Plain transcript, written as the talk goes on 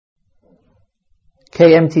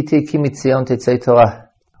KMTT Kimitzion Tetzei Torah.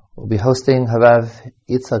 We'll be hosting Harav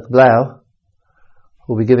Yitzhak Blau,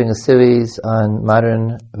 who will be giving a series on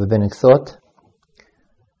modern rabbinic thought.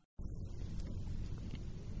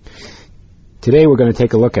 Today we're going to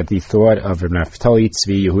take a look at the thought of Rav Naftali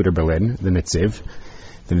Tzvi Yehuda Berlin, the Netziv.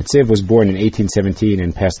 The Netziv was born in 1817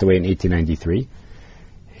 and passed away in 1893.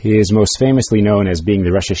 He is most famously known as being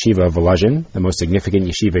the Rosh Yeshiva of Volozhin, the most significant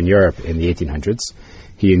yeshiva in Europe in the 1800s.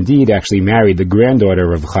 He indeed actually married the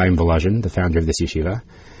granddaughter of Chaim Volozhin, the founder of this yeshiva.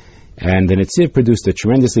 And the Netziv produced a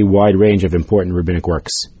tremendously wide range of important rabbinic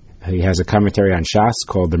works. He has a commentary on Shas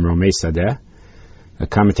called the Meromei Sadeh, a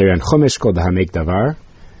commentary on Chumash called the Hamek Davar,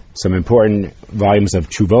 some important volumes of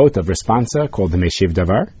Tshuvot, of Responsa, called the Meshiv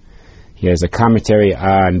Davar. He has a commentary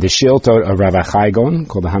on the Shiltot of Rav Achai Gon,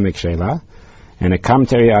 called the Hamek Sheila, and a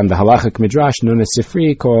commentary on the Halachic Midrash known as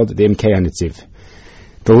Sifri, called the Imkei HaNetziv.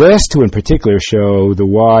 The last two in particular show the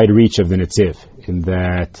wide reach of the Netziv, in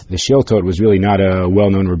that the Shiltot was really not a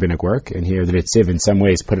well-known rabbinic work, and here the Netziv in some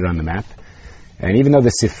ways put it on the map. And even though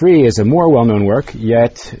the Sifri is a more well-known work,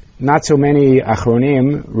 yet not so many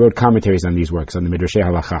Achronim wrote commentaries on these works, on the Midrashei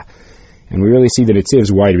Halacha. And we really see the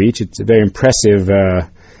Netziv's wide reach. It's a very impressive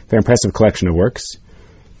collection of works.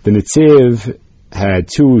 The Netziv had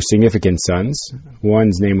two significant sons.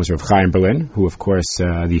 One's name was Rav Chaim Berlin, who of course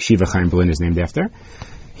the Yeshiva Chaim Berlin is named after.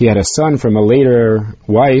 He had a son from a later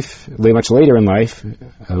wife, much later in life,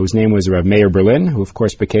 whose name was Rav Meir Berlin, who of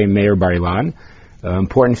course became Meir Bar Ilan, an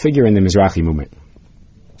important figure in the Mizrahi movement.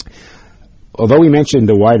 Although we mentioned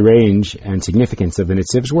the wide range and significance of the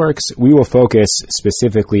Netziv's works, we will focus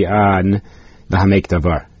specifically on the Hamek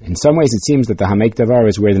Davar. In some ways it seems that the Hamek Davar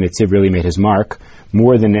is where the Netziv really made his mark,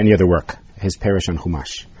 more than any other work, his Perush on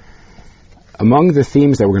Chumash. Among the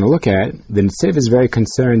themes that we're going to look at, the Netziv is very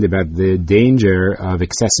concerned about the danger of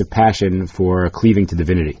excessive passion for cleaving to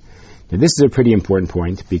divinity. Now, this is a pretty important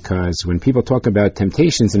point because when people talk about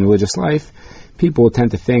temptations in religious life, people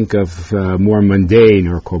tend to think of more mundane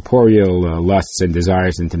or corporeal lusts and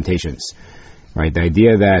desires and temptations. Right? The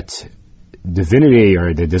idea that divinity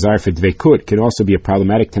or the desire for dveikut can also be a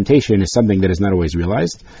problematic temptation is something that is not always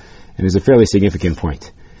realized and is a fairly significant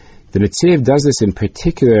point. The Netziv does this in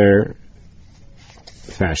particular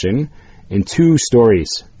fashion in two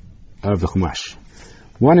stories of the Chumash.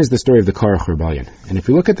 One is the story of the Korach rebellion. And if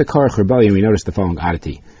we look at the Korach rebellion, we notice the following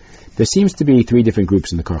oddity. There seems to be three different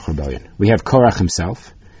groups in the Korach rebellion. We have Korach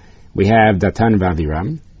himself, we have Datan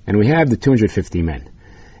V'Aviram, and we have the 250 men.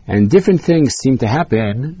 And different things seem to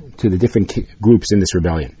happen to the different groups in this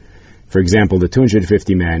rebellion. For example, the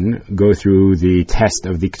 250 men go through the test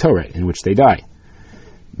of the Ktoret, in which they die.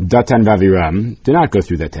 Datan V'Aviram do not go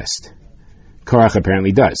through that test. Korach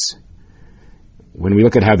apparently does. When we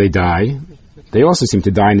look at how they die, they also seem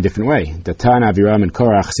to die in a different way. Datan, Aviram, and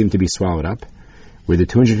Korach seem to be swallowed up, where the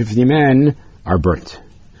 250 men are burnt.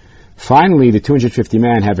 Finally, the 250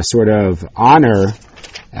 men have a sort of honor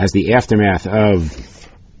as the aftermath of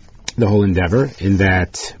the whole endeavor, in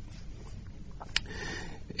that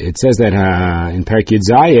it says that in Perek Yud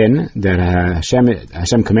Zayin that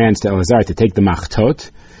Hashem commands to Elazar to take the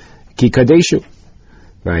machtot, ki kadeshu.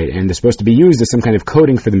 Right, and they're supposed to be used as some kind of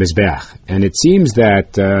coating for the Mizbeach. And it seems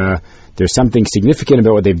that there's something significant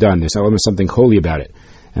about what they've done. There's almost something holy about it.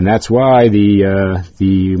 And that's why the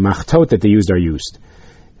machtot that they used are used.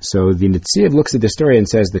 So the Netziv looks at the story and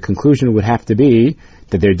says the conclusion would have to be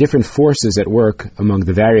that there are different forces at work among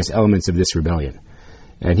the various elements of this rebellion.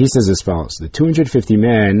 And he says as follows: the 250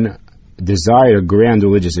 men desired a grand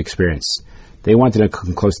religious experience. They wanted to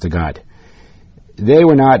come close to God. They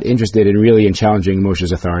were not interested in challenging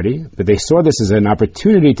Moshe's authority, but they saw this as an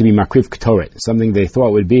opportunity to be makriv ketoret, something they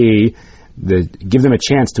thought would be give them a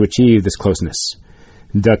chance to achieve this closeness.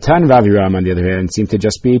 Datan V'Aviram, on the other hand, seemed to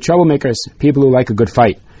just be troublemakers, people who like a good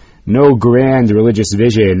fight. No grand religious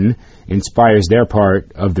vision inspires their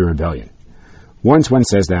part of the rebellion. Once one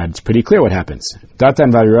says that, it's pretty clear what happens.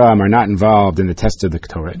 Datan V'Aviram are not involved in the test of the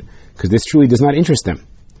ketoret, because this truly does not interest them.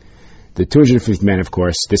 The 250 men, of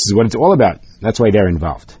course, this is what it's all about. That's why they're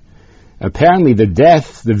involved. Apparently the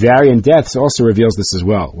variant deaths also reveals this as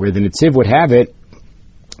well, where the Netziv would have it,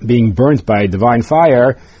 being burnt by divine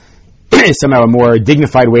fire is somehow a more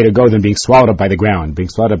dignified way to go than being swallowed up by the ground. Being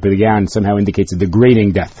swallowed up by the ground somehow indicates a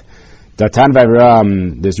degrading death. Datan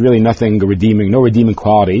V'Aviram, there's really no redeeming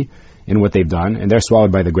quality in what they've done, and they're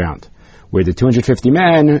swallowed by the ground. Where the 250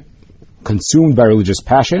 men, consumed by religious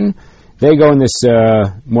passion, they go in this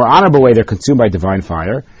more honorable way. They're consumed by divine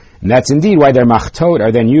fire. And that's indeed why their machtot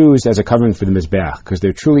are then used as a covering for the Mizbeach, because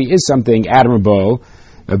there truly is something admirable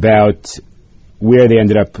about where they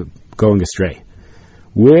ended up going astray.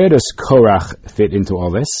 Where does Korach fit into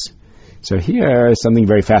all this? So here, something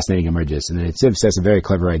very fascinating emerges, and the Netziv says a very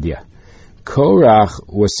clever idea. Korach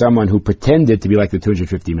was someone who pretended to be like the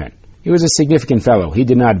 250 men. He was a significant fellow. He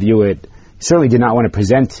did not view it, certainly did not want to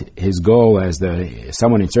present his goal as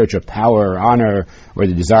someone in search of power or honor or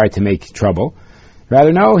the desire to make trouble.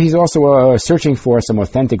 Rather, no, he's also searching for some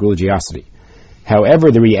authentic religiosity.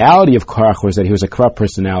 However, the reality of Korach was that he was a corrupt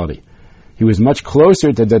personality. He was much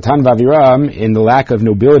closer to Datan v'Aviram in the lack of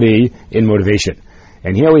nobility in motivation.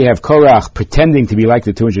 And here we have Korach pretending to be like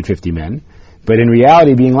the 250 men, but in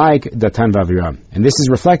reality being like Datan v'Aviram. And this is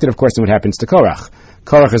reflected, of course, in what happens to Korach.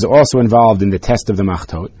 Korach is also involved in the test of the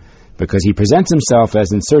Machtot, because he presents himself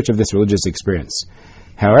as in search of this religious experience.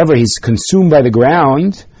 However, he's consumed by the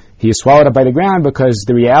ground, he is swallowed up by the ground, because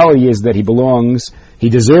the reality is that he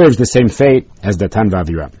deserves the same fate as Datan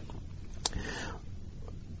v'Aviram.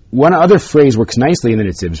 One other phrase works nicely in the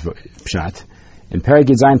Netziv's Pshat. In Perek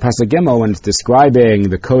Yud Pasuk Gimel, when it's describing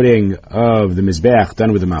the coding of the Mizbeach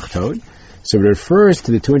done with the Machtot, so it refers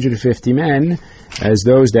to the 250 men as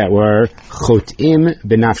those that were chotim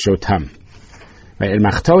benafshotam. Right?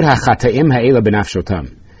 Machtot hachataim ha'ela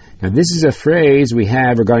benafshotam. Now this is a phrase we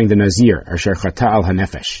have regarding the Nazir, Asher chata al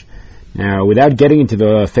hanefesh. Now, without getting into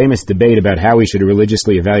the famous debate about how we should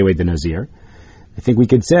religiously evaluate the Nazir, I think we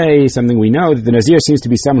could say something we know, that the Nazir seems to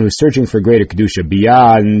be someone who's searching for greater Kedusha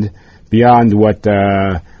beyond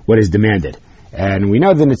what is demanded. And we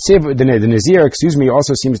know the Nazir,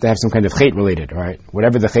 also seems to have some kind of chait related, right?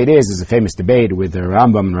 Whatever the chait is a famous debate with the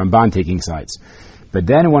Rambam and Ramban taking sides. But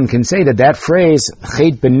then one can say that phrase,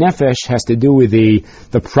 chait benefesh, has to do with the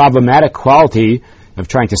problematic quality of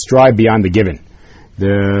trying to strive beyond the given.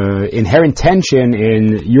 The inherent tension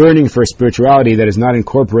in yearning for spirituality that is not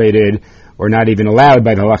incorporated or not even allowed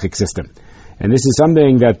by the halachic system. And this is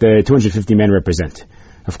something that the 250 men represent.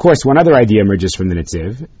 Of course, one other idea emerges from the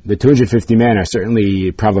Netziv. The 250 men are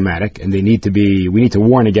certainly problematic, and we need to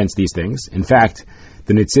warn against these things. In fact,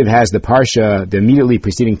 the Netziv has the immediately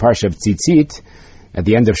preceding parsha of Tzitzit, at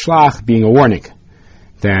the end of Shlach, being a warning.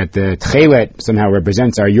 That the Tchelet somehow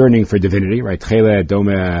represents our yearning for divinity, right? Tchelet,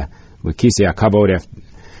 Dome, L'kisei HaKavod.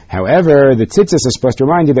 However, the tzitzis are supposed to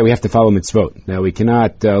remind you that we have to follow mitzvot. That we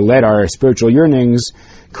cannot let our spiritual yearnings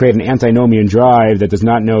create an antinomian drive that does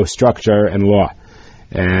not know structure and law.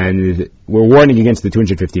 And we're warning against the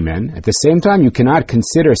 250 men. At the same time, you cannot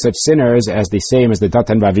consider such sinners as the same as the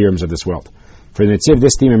Datan v'Avirams of this world. For the Netziv,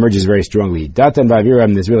 this theme emerges very strongly. Datan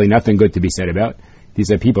v'Aviram, there's really nothing good to be said about.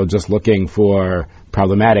 These are people just looking for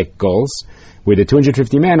problematic goals. With the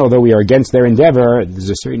 250 men, although we are against their endeavor,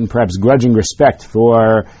 there's a certain, perhaps, grudging respect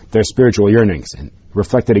for their spiritual yearnings, and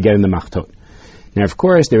reflected again in the Machtot. Now, of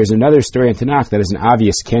course, there is another story in Tanakh that is an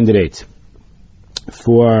obvious candidate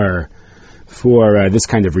for this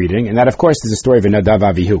kind of reading, and that, of course, is the story of Nadav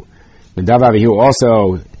Avihu. Nadav Avihu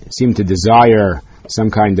also seemed to desire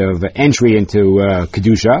some kind of entry into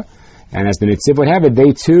Kedusha, and as the Netziv would have it,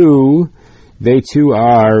 they too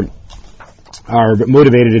are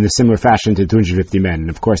motivated in a similar fashion to 250 men. And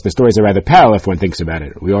of course, the stories are rather parallel if one thinks about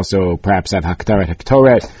it. We also perhaps have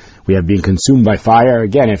Haktaret. We have being consumed by fire.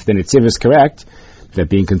 Again, if the Netziv is correct, that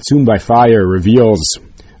being consumed by fire reveals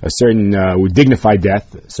a certain dignified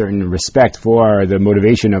death, a certain respect for the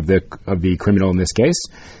motivation of the criminal in this case.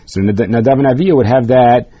 So Nadav and Avihu would have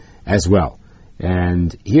that as well.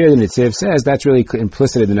 And here the Netziv says that's really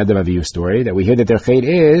implicit in the Nadav Avihu story, that we hear that their chait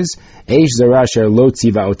is Eish Zara Asher Lo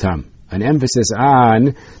Tziva Otam, an emphasis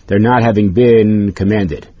on their not having been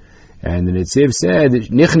commanded. And the Netziv said,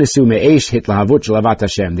 Nichnesu me'esh hitlahavut shelavat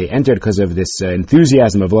Hashem. They entered because of this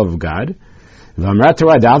enthusiasm of love of God. V'amrat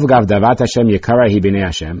Torah davgav davat Hashem yekara hi b'nei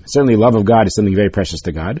Hashem. Certainly love of God is something very precious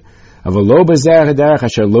to God. Avolo b'zer derech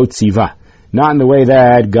asher lo tziva. Not in the way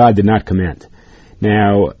that God did not command.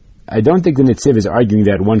 Now, I don't think the Netziv is arguing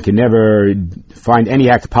that one can never find any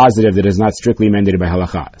act positive that is not strictly mandated by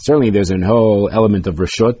halacha. Certainly there's a whole element of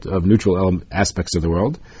reshut, of neutral aspects of the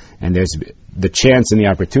world, and there's the chance and the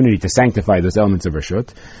opportunity to sanctify those elements of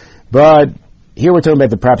reshut. But here we're talking about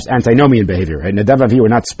the perhaps antinomian behavior. Right? Nadav and Avihu were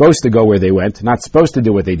not supposed to go where they went, not supposed to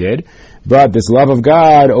do what they did, but this love of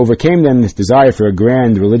God overcame them, this desire for a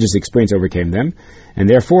grand religious experience overcame them, and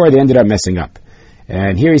therefore they ended up messing up.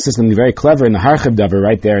 And here he says something very clever in the Harchiv Davar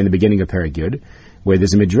right there in the beginning of Perek Yud, where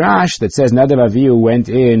there's a midrash that says Nadav Avihu went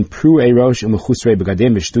in Pru Eirosh Umechusrei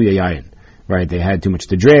Begadim V'Shtu Yayin. Right, they had too much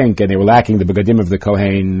to drink and they were lacking the Begadim of the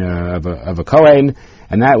Kohen of a Kohen,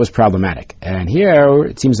 and that was problematic. And here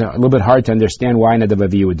it seems a little bit hard to understand why Nadav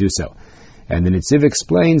Avihu would do so. And the Netziv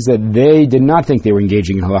explains that they did not think they were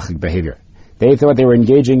engaging in halachic behavior. They thought they were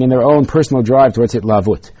engaging in their own personal drive towards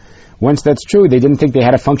hitlavut. Once that's true, they didn't think they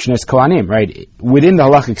had to function as Kohanim, right? Within the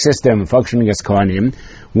halachic system, functioning as Kohanim,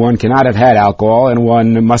 one cannot have had alcohol and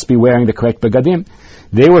one must be wearing the correct begadim.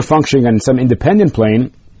 They were functioning on some independent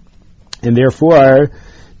plane, and therefore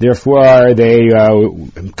they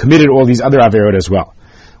committed all these other averot as well.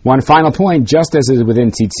 One final point, just as is within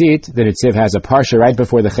Tzitzit, the Netziv has a parsha right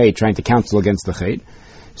before the Chet trying to counsel against the Chet,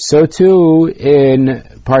 so too in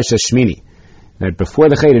Parsha Shmini, that before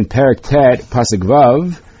the Chet in Perek Tet, Pasuk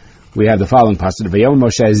Vav, we have the following pasuk: Vayom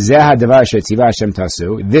Moshe zeh hadavar shetzivah Hashem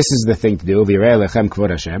tasu. This is the thing to do. V'yirei lechem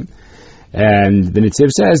kvod Hashem. And the Netziv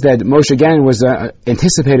says that Moshe again was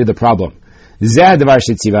anticipated the problem. Zeh hadavar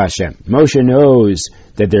shetzivah Hashem. Moshe knows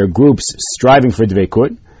that there are groups striving for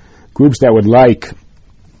dveikut, groups that would like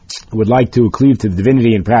to cleave to the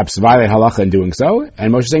divinity and perhaps violate halacha in doing so.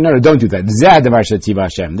 And Moshe is saying, no, don't do that. Zeh hadavar shetzivah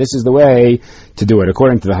Hashem. This is the way to do it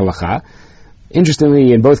according to the halacha.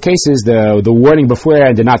 Interestingly, in both cases, the warning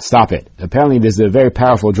beforehand did not stop it. Apparently, there's a very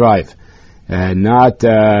powerful drive. Not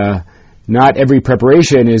every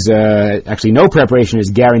preparation is, actually no preparation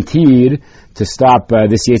is guaranteed to stop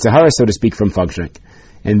this Yetzer Hara, so to speak, from functioning.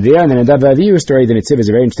 And there in the Nadav Avihu story, the Netziv is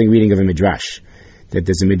a very interesting reading of a midrash. That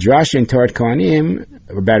there's a midrash in Torah Kohanim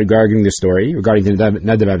regarding the story, regarding the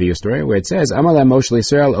Nadav Avihu story, where it says, Amala Moshe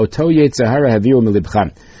Yisrael, Oto Yetzer Hara haviu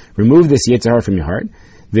milibcham. Remove this Yetzer Hara from your heart.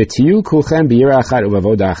 V'tiyu kulchem b'yira achat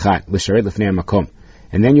uvavoda achat l'sharet l'fnei makom,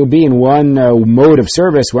 and then you'll be in one mode of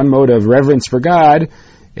service, one mode of reverence for God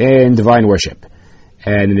in divine worship.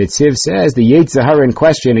 And the Netziv says the Yetzer Hara in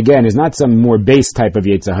question again is not some more base type of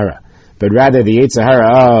Yetzer Hara, but rather the Yetzer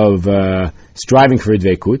Hara of striving for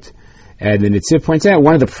dveikut. And the Netziv points out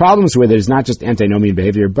one of the problems with it is not just antinomian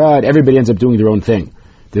behavior, but everybody ends up doing their own thing.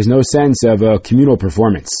 There's no sense of a communal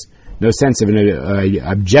performance. No sense of an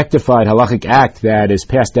objectified halachic act that is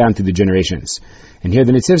passed down through the generations. And here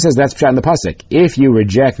the Netziv says that's pshat in the pasuk. If you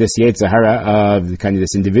reject this Yetzer Hara of kind of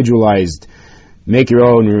this individualized, make your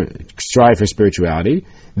own strive for spirituality,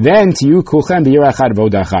 then tiyu kulchem b'yira achat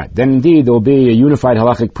v'avoda achat. Then indeed there will be a unified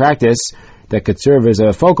halachic practice that could serve as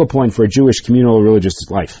a focal point for Jewish communal religious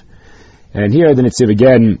life. And here the Netziv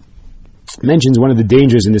again mentions one of the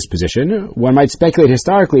dangers in this position. One might speculate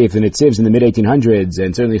historically if the Netzivs in the mid-1800s,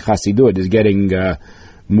 and certainly Chassidut is getting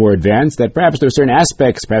more advanced, that perhaps there are certain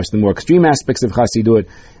aspects, perhaps the more extreme aspects of Chassidut,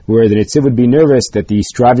 where the Netziv would be nervous that the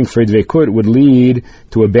striving for dveikut would lead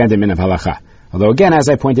to abandonment of halacha. Although again, as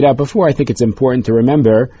I pointed out before, I think it's important to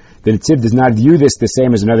remember the Netziv does not view this the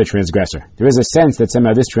same as another transgressor. There is a sense that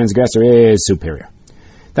somehow this transgressor is superior.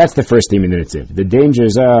 That's the first theme in the Netziv. The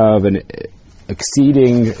dangers of an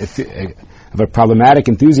of a problematic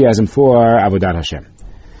enthusiasm for Avodat Hashem.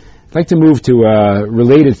 I'd like to move to a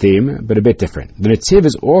related theme, but a bit different. The Netziv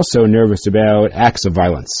is also nervous about acts of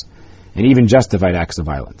violence, and even justified acts of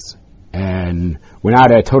violence. And we're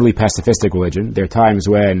not a totally pacifistic religion. There are times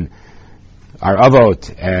when our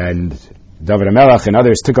Avot and David HaMelech and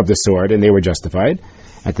others took up the sword, and they were justified.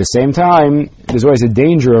 At the same time, there's always a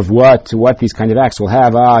danger of what these kind of acts will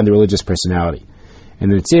have on the religious personality.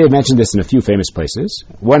 And the Netziv mentioned this in a few famous places.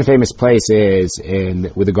 One famous place is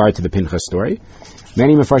with regard to the Pinchas story.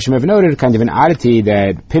 Many Mefarshim have noted kind of an oddity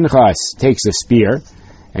that Pinchas takes a spear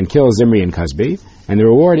and kills Zimri and Cosby, and the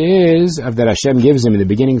reward is of that Hashem gives him in the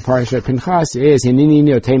beginning of Parashat Pinchas is Hinini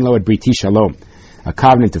Notein Lo et Briti Shalom, a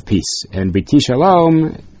covenant of peace. And Briti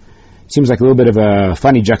Shalom seems like a little bit of a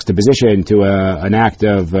funny juxtaposition to an act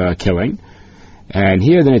of killing. And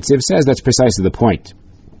here the Netziv says that's precisely the point,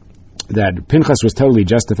 that Pinchas was totally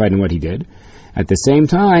justified in what he did. At the same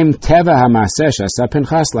time, Teva ha'maseh asa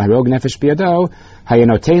Pinchas laharog nefesh biyado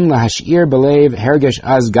hayanotein lahashir belev hergesh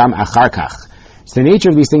az gam acharkach. It's the nature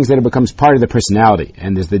of these things that it becomes part of the personality,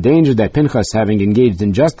 and there's the danger that Pinchas, having engaged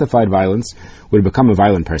in justified violence, would become a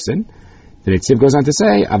violent person. The Netziv goes on to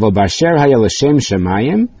say, Aval basher haya l'shem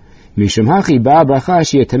shemayim mishum hachi ba bracha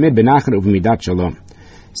sheyeh tamid benachon uv'midat shalom.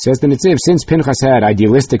 Says the Netziv, since Pinchas had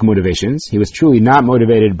idealistic motivations, he was truly not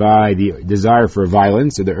motivated by the desire for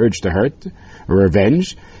violence or the urge to hurt or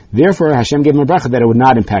revenge. Therefore, Hashem gave him a bracha that it would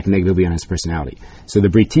not impact negatively on his personality. So the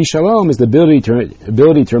Briti Shalom is the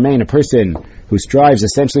ability to remain a person who strives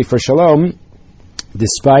essentially for Shalom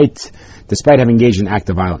despite having engaged in an act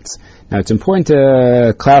of violence. Now, it's important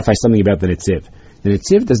to clarify something about the Netziv. The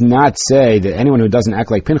Netziv does not say that anyone who doesn't act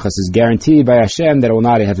like Pinchas is guaranteed by Hashem that it will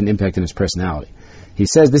not have an impact on his personality. He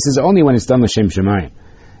says this is only when it's done l'shem shemayim.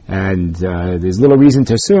 And there's little reason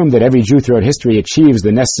to assume that every Jew throughout history achieves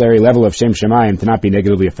the necessary level of shem shemayim to not be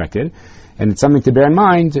negatively affected. And it's something to bear in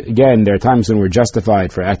mind. Again, there are times when we're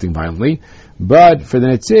justified for acting violently. But for the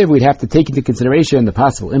Netziv, we'd have to take into consideration the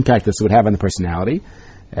possible impact this would have on the personality.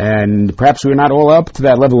 And perhaps we're not all up to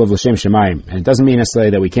that level of L'Shem Shemayim. And it doesn't mean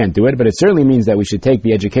necessarily that we can't do it, but it certainly means that we should take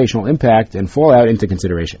the educational impact and fallout into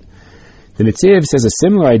consideration. The Netziv says a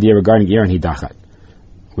similar idea regarding Ir and Hidachat.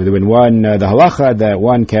 Whether when the halacha that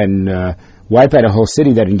one can wipe out a whole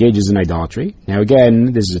city that engages in idolatry. Now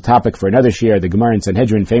again, this is a topic for another shir. The Gemara in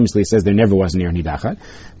Sanhedrin famously says there never was an Ir and Hidachat.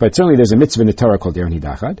 But certainly there's a mitzvah in the Torah called Ir and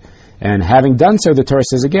Hidachat. And having done so, the Torah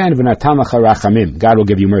says again, V'natam lecha rachamim, God will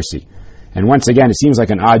give you mercy. And once again, it seems like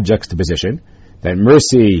an odd juxtaposition, that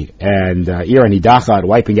mercy and Ir and Hidachat,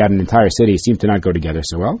 wiping out an entire city, seem to not go together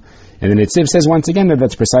so well. And then Netziv says once again that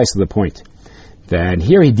that's precisely the point. Then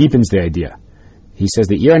here he deepens the idea. He says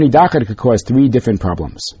that Ir and Hidachat could cause three different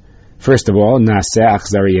problems. First of all, Naseh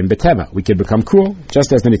achzariyim beteva. We could become cruel,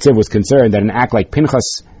 just as the Netziv was concerned that an act like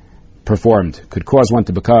Pinchas performed could cause one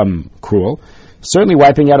to become cruel. Certainly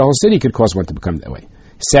wiping out a whole city could cause one to become that way.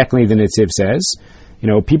 Secondly, the Netziv says,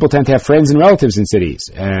 people tend to have friends and relatives in cities,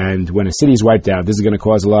 and when a city is wiped out, this is going to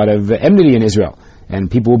cause a lot of enmity in Israel, and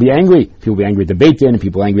people will be angry. People will be angry at the Beit Din, and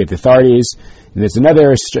people angry at the authorities, and there's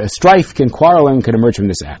another strife, quarreling can emerge from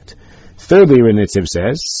this act. Thirdly, Netziv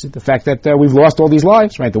says, the fact that we've lost all these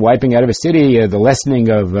lives, right? The wiping out of a city, the lessening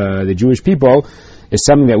of the Jewish people, is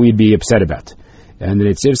something that we'd be upset about. And the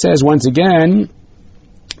Netziv says, once again,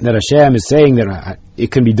 that Hashem is saying that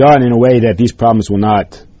it can be done in a way that these problems will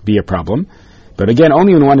not be a problem. But again,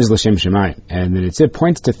 only when one is L'Shem Shemayim. And then it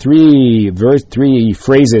points to three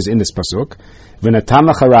phrases in this pasuk. V'natam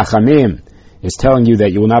lecha rachamim is telling you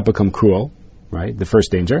that you will not become cruel, right? The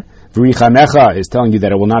first danger. V'richamecha is telling you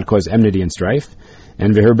that it will not cause enmity and strife.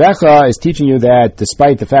 And v'herbecha is teaching you that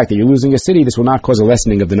despite the fact that you're losing a city, this will not cause a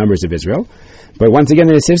lessening of the numbers of Israel. But once again,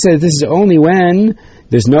 the Netziv says this is only when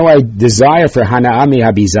there's no desire for hana'ami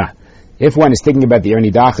habizah. If one is thinking about the Ir and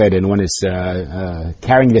Hidachat and one is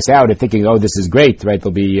carrying this out and thinking, oh, this is great, right?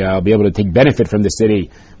 I'll be able to take benefit from the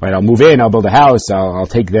city, right? I'll move in, I'll build a house, I'll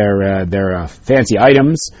take their fancy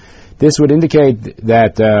items. This would indicate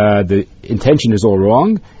that the intention is all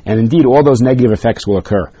wrong, and indeed all those negative effects will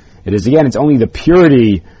occur. It's only the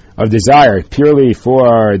purity of desire, purely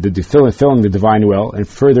for fulfilling the divine will and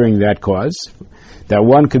furthering that cause, that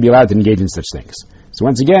one could be allowed to engage in such things. So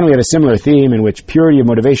once again, we have a similar theme in which purity of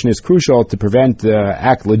motivation is crucial to prevent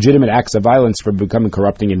legitimate acts of violence from becoming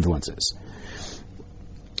corrupting influences.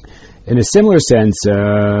 In a similar sense,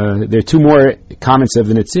 there are two more comments of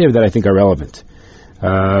the Netziv that I think are relevant.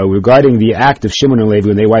 Regarding the act of Shimon and Levi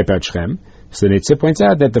when they wipe out Shechem, so the Netziv points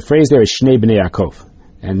out that the phrase there is Shnei B'nei Yaakov.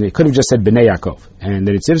 And it could have just said B'nei Yaakov. And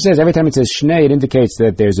the Netziv says every time it says Shnei, it indicates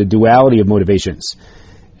that there's a duality of motivations.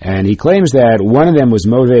 And he claims that one of them was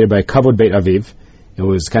motivated by Kavod Beit Aviv. It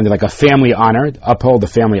was kind of like a family honor, uphold the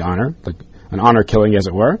family honor, like an honor killing, as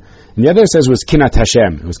it were. And the other says was Kinat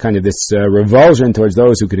Hashem. It was kind of this revulsion towards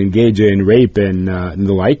those who could engage in rape and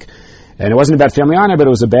the like. And it wasn't about family honor, but it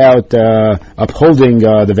was about upholding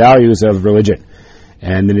the values of religion.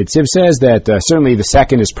 And the Netziv says that certainly the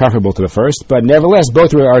second is preferable to the first, but nevertheless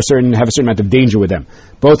both have a certain amount of danger with them.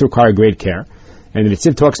 Both require great care. And the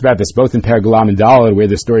Netziv talks about this both in Perek Golam and Daled, where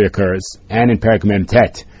the story occurs, and in Perek Mem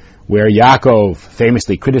Tet, where Yaakov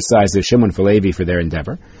famously criticizes Shimon for Levi for their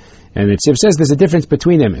endeavor. And the Netziv says there's a difference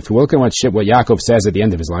between them. If you look at what Yaakov says at the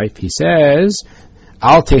end of his life, he says,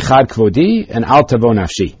 Al techad kvodi and al tavo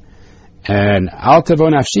nafshi. And Al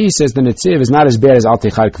Tavo Nafshi, says the Netziv, is not as bad as Al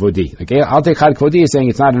Techad Kvodi. Like, Al Techad Kvodi is saying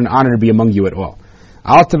it's not an honor to be among you at all.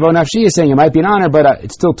 Al Tavo Nafshi is saying it might be an honor, but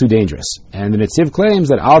it's still too dangerous. And the Netziv claims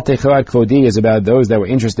that Al Techad Kvodi is about those that were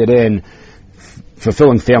interested in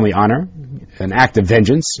fulfilling family honor, an act of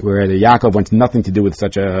vengeance, where the Yaakov wants nothing to do with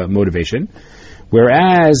such a motivation.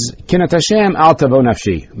 Whereas Kinat Hashem, Al Tavo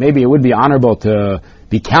Nafshi. Maybe it would be honorable to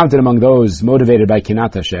be counted among those motivated by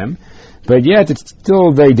Kinat Hashem, but yet it's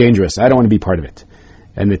still very dangerous. I don't want to be part of it.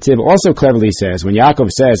 And the Netziv also cleverly says, when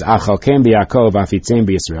Yaakov says, Achalkem b'Yaakov afitzem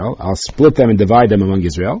b'Yisrael, I'll split them and divide them among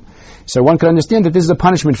Israel. So one can understand that this is a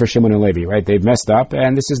punishment for Shimon and Levi, right? They've messed up,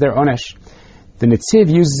 and this is their onesh. The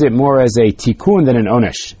Netziv uses it more as a tikkun than an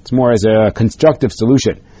onesh. It's more as a constructive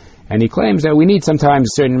solution. And he claims that we need sometimes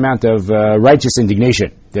a certain amount of righteous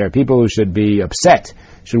indignation. There are people who should be upset,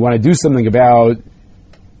 should want to do something about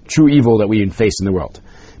true evil that we face in the world.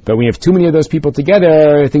 But when you have too many of those people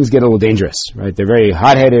together, things get a little dangerous, right? They're very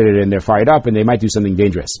hot-headed and they're fired up and they might do something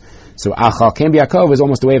dangerous. So Achal Kem B'Yaakov is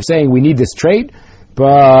almost a way of saying we need this trait,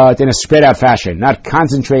 but in a spread-out fashion, not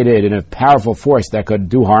concentrated in a powerful force that could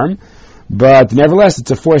do harm, but nevertheless it's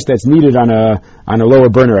a force that's needed on a lower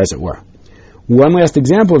burner, as it were. One last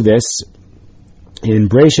example of this, in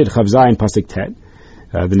Breshit Chavzayin Pasuk Tet,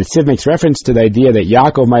 the Netziv makes reference to the idea that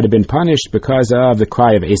Yaakov might have been punished because of the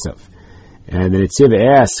cry of Esav. And the Netziv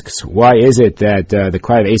asks, why is it that the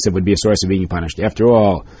cry of Esav would be a source of being punished? After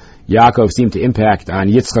all, Yaakov seemed to impact on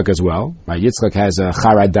Yitzchak as well. Right? Yitzchak has a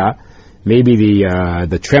charada. Maybe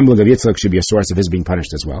the trembling of Yitzchak should be a source of his being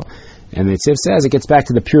punished as well. And the Netziv says it gets back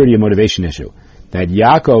to the purity of motivation issue. That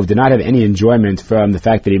Yaakov did not have any enjoyment from the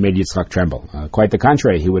fact that he made Yitzchak tremble. Quite the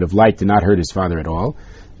contrary, he would have liked to not hurt his father at all.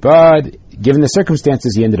 But given the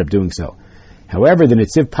circumstances, he ended up doing so. However, the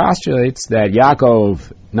Netziv postulates that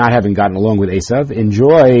Yaakov, not having gotten along with Esav,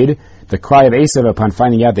 enjoyed the cry of Esav upon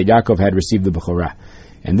finding out that Yaakov had received the Bechorah.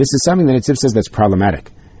 And this is something that Netziv says that's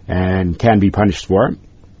problematic and can be punished for.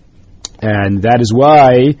 And that is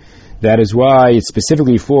why it's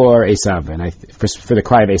specifically for Esav, and for the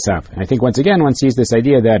cry of Esav. And I think once again, one sees this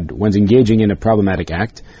idea that one's engaging in a problematic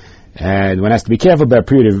act, and one has to be careful about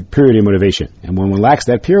purity of motivation. And when one lacks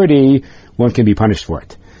that purity, one can be punished for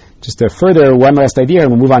it. Just to further one last idea,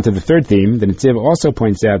 and we'll move on to the third theme, the Netziv also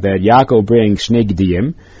points out that Yaakov brings Shnei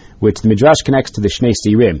Gediyim, which the Midrash connects to the Shnei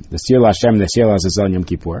Sirim, the Sir Hashem and the Sir Azazel Yom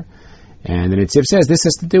Kippur. And the Netziv says this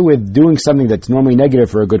has to do with doing something that's normally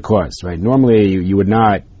negative for a good cause, right? Normally you would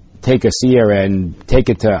not take a seer and take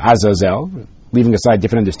it to Azazel, leaving aside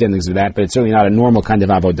different understandings of that, but it's certainly not a normal kind of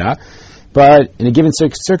avodah. But in a given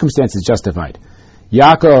circumstance, it's justified.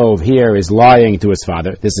 Yaakov here is lying to his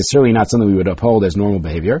father. This is certainly not something we would uphold as normal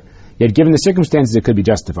behavior. Yet given the circumstances, it could be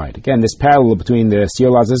justified. Again, this parallel between the Sir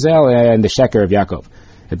Azazel and the Sheker of Yaakov.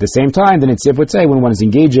 At the same time, the Netziv would say when one is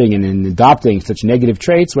engaging and in adopting such negative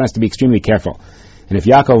traits, one has to be extremely careful. And if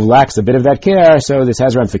Yaakov lacks a bit of that care, so this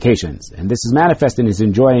has ramifications. And this is manifest in his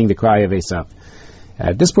enjoying the cry of Esav.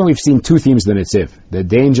 At this point, we've seen two themes of the Netziv. The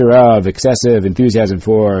danger of excessive enthusiasm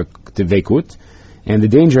for Tvekut, and the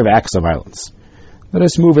danger of acts of violence. Let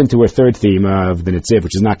us move into a third theme of the Netziv,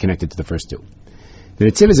 which is not connected to the first two. The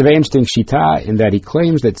Netziv is a very interesting shita in that he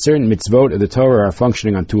claims that certain mitzvot of the Torah are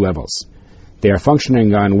functioning on two levels. They are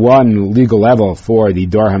functioning on one legal level for the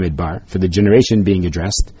Dor HaMidbar, for the generation being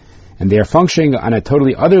addressed, and they are functioning on a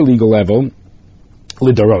totally other legal level,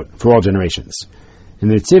 Lidorot, for all generations. And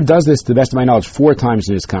the Netziv does this, to the best of my knowledge, 4 times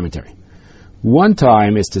in his commentary. One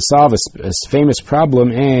time is to solve a famous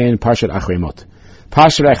problem in Parshat Achrei Mot.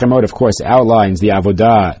 Parshat Achrei Mot, of course, outlines the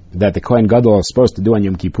avodah that the Kohen Gadol is supposed to do on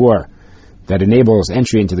Yom Kippur that enables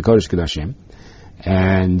entry into the Kodesh Kodashim.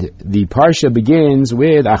 And the Parsha begins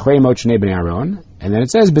with Achrei Mot Shnei Bnei Aaron, and then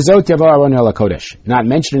it says, Bezot Yavo Aaron El HaKodesh, not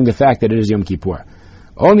mentioning the fact that it is Yom Kippur.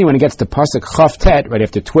 Only when it gets to Pasuk Chaf Tet, right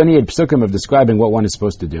after 28 psukim of describing what one is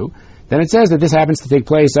supposed to do, then it says that this happens to take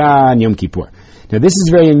place on Yom Kippur. Now this is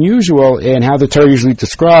very unusual in how the Torah usually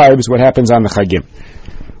describes what happens on the Chagim.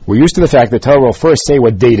 We're used to the fact that Torah will first say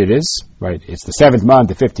what date it is, right? It's the 7th month,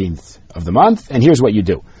 the 15th of the month, and here's what you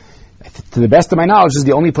do. To the best of my knowledge, this is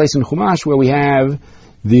the only place in Chumash where we have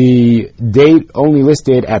the date only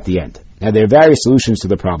listed at the end. Now there are various solutions to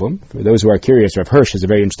the problem. For those who are curious, Rav Hirsch has a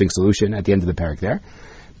very interesting solution at the end of the parak there.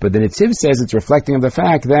 But the Netziv says it's reflecting of the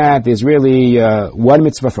fact that there's really one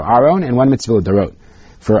mitzvah for Aaron and one mitzvah l'darot.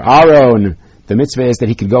 For Aaron, the mitzvah is that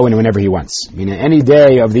he could go in whenever he wants. I mean, any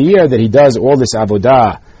day of the year that he does all this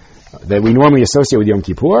avodah that we normally associate with Yom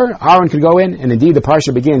Kippur, Aaron could go in, and indeed the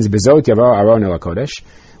parsha begins, Bezot Yavo Aaron El HaKodesh,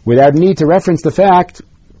 without need to reference the fact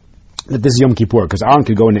that this is Yom Kippur, because Aaron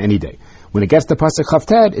could go in any day. When it gets to Pasuk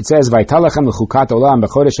Chavted, it says, Vaytalachem l'chukat olam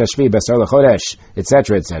b'chodesh hashvi b'asar l'chodesh,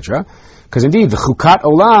 etc., etc. Because indeed, the chukat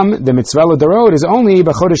olam, the mitzvah l'darot, is only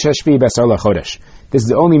b'chodesh hashvi b'asar l'chodesh. This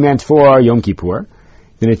is only meant for Yom Kippur.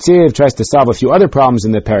 The Netziv tries to solve a few other problems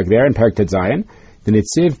in the parak there, in parak Tet Zayin. The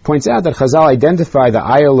Netziv points out that Chazal identify the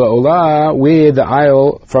ayil la'olah with the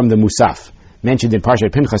ayil from the Musaf, mentioned in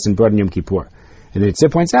Parshat Pinchas and brought in Yom Kippur. And the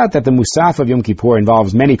Netziv points out that the Musaf of Yom Kippur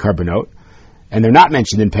involves many carbonot, and they're not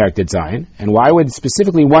mentioned in Parak Tet Zayin. And why would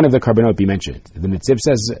specifically one of the carbonot be mentioned? The Netziv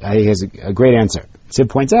says he has a great answer. The Netziv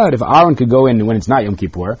points out if Aaron could go in when it's not Yom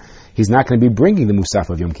Kippur, he's not going to be bringing the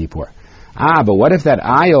Musaf of Yom Kippur. But what if that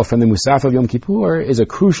ayil from the Musaf of Yom Kippur is a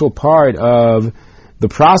crucial part of the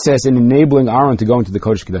process in enabling Aaron to go into the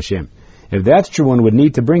Kodesh Kodashim? If that's true, one would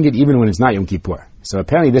need to bring it even when it's not Yom Kippur. So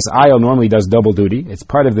apparently this ayil normally does double duty. It's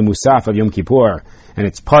part of the Musaf of Yom Kippur, and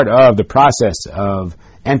it's part of the process of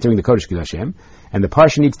entering the Kodesh Kodashim. And the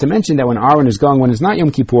Parsha needs to mention that when Aaron is going when it's not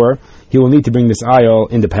Yom Kippur, he will need to bring this ayil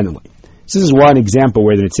independently. This is one example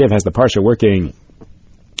where the Netziv has the Parsha working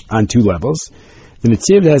on two levels. The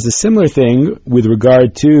Netziv has a similar thing with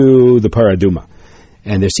regard to the Paraduma.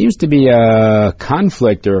 And there seems to be a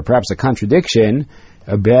conflict or perhaps a contradiction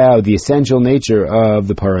about the essential nature of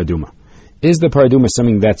the Paraduma. Is the Paraduma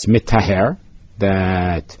something that's mitaher,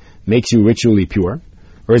 that makes you ritually pure?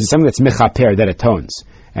 Or is it something that's mechaper, that atones?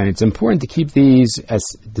 And it's important to keep these as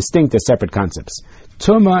distinct as separate concepts.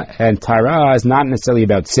 Tumah and Tahara is not necessarily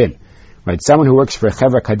about sin. Right? Someone who works for a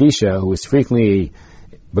Chevra Kadisha, who is frequently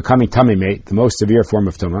becoming Tamimate, the most severe form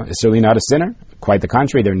of Tumah, is certainly not a sinner. Quite the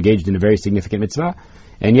contrary, they're engaged in a very significant mitzvah,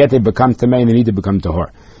 and yet they become Tamei and they need to become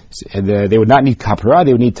Tahor. They would not need Kapara,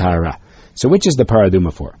 they would need Tahara. So which is the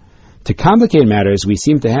Paraduma for? To complicate matters, we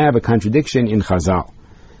seem to have a contradiction in Chazal.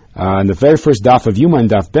 In the very first daf of Yuma and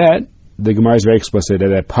daf Bet, the Gemara is very explicit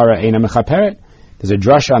that Para Eina Mechaperet. There's a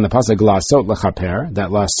drasha on the pasuk La'asot L'chaper, that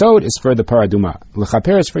La'asot is for the Paraduma.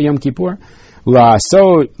 L'chaper is for Yom Kippur.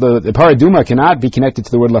 La'asot, the Paraduma cannot be connected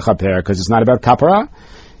to the word L'chaper because it's not about Kapara,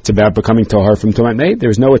 it's about becoming Tohar from Tumat Meit.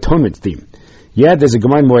 There's no atonement theme. Yet there's a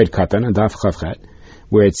Gemara in Moed Katan, on daf Chavchet,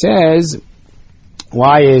 where it says,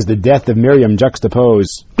 why is the death of Miriam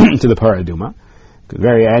juxtaposed to the Paraduma? The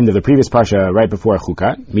very end of the previous Parsha, right before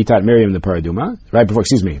Chukat, Mitat Miriam the Paraduma,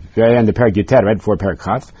 very end of Perek Yutet, right before Perek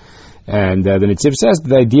Chaf. And the Netziv says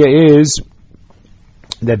the idea is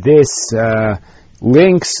that this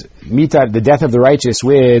links Mitat, the death of the righteous,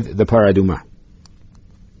 with the Paraduma.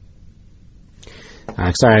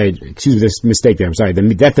 Excuse me, this mistake there, I'm sorry.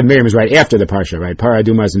 The death of Miriam is right after the Parsha, right?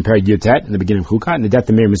 Paraduma is in Perek Yutet, in the beginning of Chukat, and the death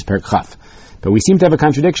of Miriam is in Perek Chaf. But we seem to have a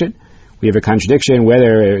contradiction. We have a contradiction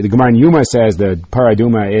whether the Gemara in Yuma says the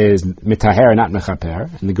Paraduma is mitaher, not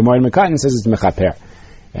mechaper, and the Gemara in Mekatan says it's mechaper.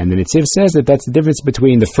 And the Netziv says that that's the difference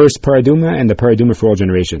between the first Paraduma and the Paraduma for all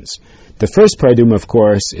generations. The first Paraduma, of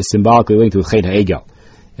course, is symbolically linked with Chet HaEgel.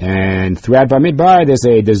 And throughout Bamidbar, there's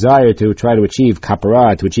a desire to try to achieve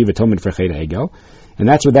kapara, to achieve atonement for Chet HaEgel. And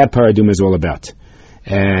that's what that Paraduma is all about.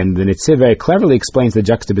 And the Netziv very cleverly explains the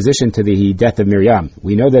juxtaposition to the death of Miriam.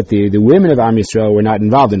 We know that the women of Am Yisrael were not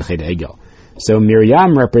involved in Chet HaEgel. So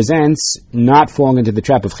Miriam represents not falling into the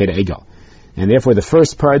trap of Chet HaEgel. And therefore the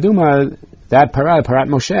first Paraduma, that Parat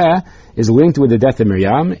Moshe, is linked with the death of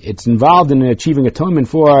Miriam. It's involved in achieving atonement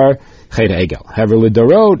for Chet HaEgel. However,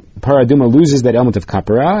 L'Dorot, Paraduma loses that element of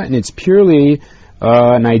Kapara, and it's purely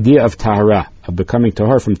an idea of Tahara, of becoming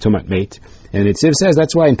Tahor from Tumat Meit. And it says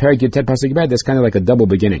that's why in Perek Yutet Pasuk Yibet there's kind of like a double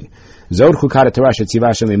beginning. Zod Chukat Torah Shetzivah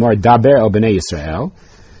Hashem Lemor Daber El Bnei Yisrael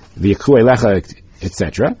V'Yikhu Elecha,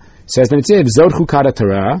 etc. Says the Netziv, Zod Chukat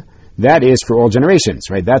Torah, that is for all generations,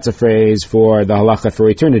 right? That's a phrase for the halacha for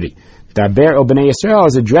eternity. Daber El Bnei Yisrael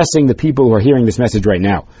is addressing the people who are hearing this message right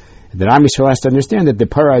now. That Am Yisrael has to understand that the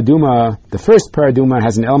Paraduma, the first Paraduma,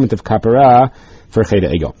 has an element of kapara for Chet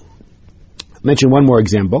HaEgel. Mention one more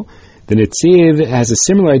example. The Netziv has a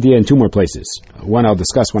similar idea in two more places. One I'll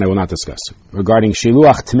discuss, one I will not discuss. Regarding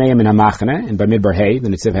Shiluach Tmeim in HaMachane, in Bamidbar Hay, the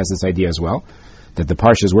Netziv has this idea as well, that the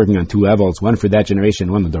Parsha is working on two levels, one for that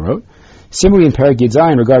generation, one L'Dorot. Similarly in Perek Yud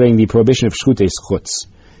Zayin regarding the prohibition of Shchutei Chutz,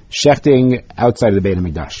 shechting outside of the Beit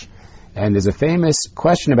HaMikdash. And there's a famous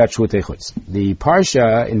question about Shchutei Chutz. The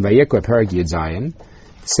Parsha in Vayikra Perek Yud Zayin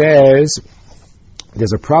says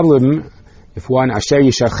there's a problem if one Asher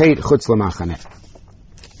Yishachet Chutz L'Machane.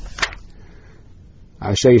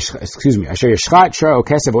 Asher Yishchat Shra O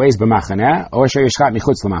Kesev Oez B'Machane, or Asher Yishchat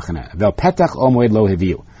Michutz L'Machane. Vel Petach O Moed Lo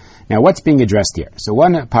Heviu. Now, what's being addressed here? So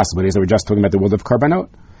one possibility is that we're just talking about the world of Karbanot.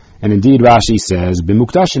 And indeed, Rashi says,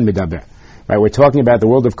 B'Mukdashin Medaber. Right, we're talking about the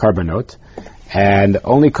world of Karbanot. And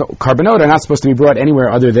only Karbanot are not supposed to be brought anywhere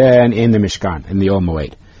other than in the Mishkan, in the Ol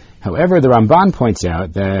Moed. However, the Ramban points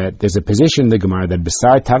out that there's a position in the Gemara that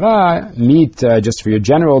B'Sar Tava, meat just for your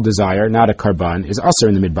general desire, not a Karban, is also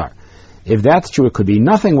in the Midbar. If that's true, it could be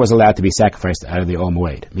nothing was allowed to be sacrificed out of the Ol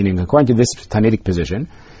Moed. Meaning, according to this Tanidic position,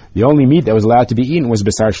 the only meat that was allowed to be eaten was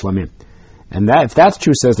B'Sar Shlamim. And that, if that's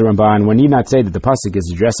true, says the Ramban, one need not say that the pasuk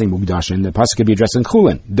is addressing Mukdashin. The pasuk could be addressing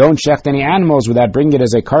Chulin. Don't shecht any animals without bringing it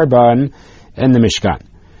as a karban in the Mishkan.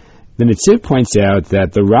 The Netziv points out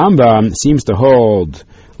that the Rambam seems to hold,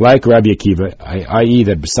 like Rabbi Akiva, i.e.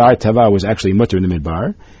 that B'Sar Tava was actually mutter in the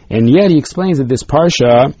Midbar, and yet he explains that this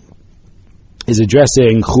parsha is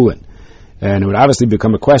addressing Chulin. And it would obviously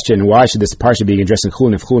become a question, why should this parsha be addressing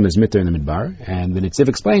Chulin if Chulin is mutter in the Midbar? And the Netziv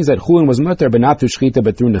explains that Chulin was mutter, but not through Shechita,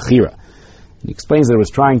 but through Nechira. He explains that it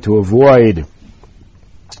was trying to avoid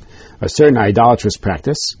a certain idolatrous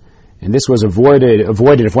practice, and this was avoided if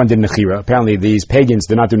one did Nechira. Apparently these pagans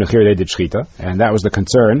did not do Nechira, they did Shechita, and that was the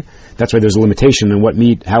concern. That's why there's a limitation on what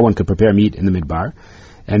meat, how one could prepare meat in the Midbar.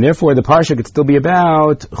 And therefore the parsha could still be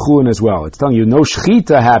about Chulin as well. It's telling you no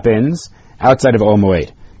Shechita happens outside of Ol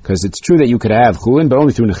Moed. Because it's true that you could have Chulin, but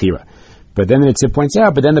only through Nechira. But then it points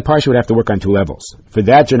out, but then the parsha would have to work on two levels. For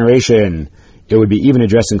that generation, it would be even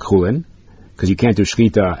addressing Chulin, because you can't do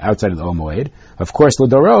Shechita outside of the Ol Moed. Of course,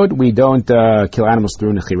 L'Dorot, we don't kill animals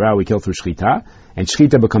through Nechira, we kill through Shechita. And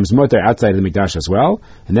Shechita becomes mutter outside of the Mikdash as well.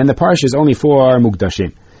 And then the parsha is only for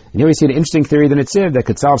Mukdashin. And here we see an interesting theory of the Netziv that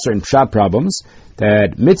could solve certain pshat problems,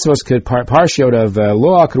 that mitzvos could, parshiot of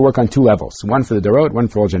law could work on two levels, one for the Dorot, one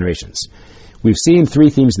for all generations. We've seen three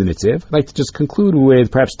themes of the Netziv. I'd like to just conclude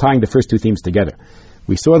with perhaps tying the first two themes together.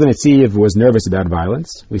 We saw the Netziv was nervous about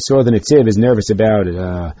violence. We saw the Netziv is nervous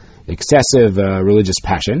about excessive religious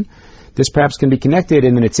passion. This perhaps can be connected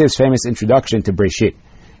in the Netziv's famous introduction to Breshit,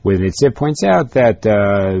 where the Netziv points out that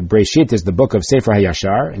Breshit is the book of Sefer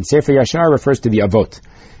HaYashar, and Sefer HaYashar refers to the Avot.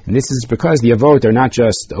 And this is because the Avot are not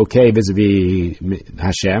just okay vis-a-vis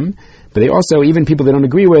Hashem, but they also, even people they don't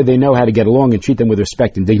agree with, they know how to get along and treat them with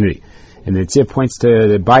respect and dignity. And the Netziv points to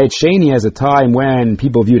Bayit Sheni as a time when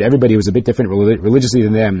people viewed everybody who was a bit different religiously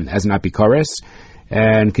than them as an apikoros,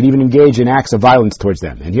 and could even engage in acts of violence towards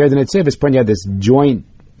them. And here the Netziv is pointing out this joint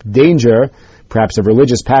danger, perhaps of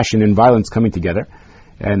religious passion and violence coming together.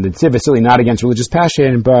 And the Netziv is certainly not against religious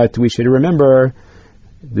passion, but we should remember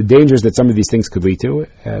the dangers that some of these things could lead to.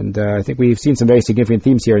 And I think we've seen some very significant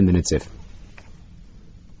themes here in the Netziv.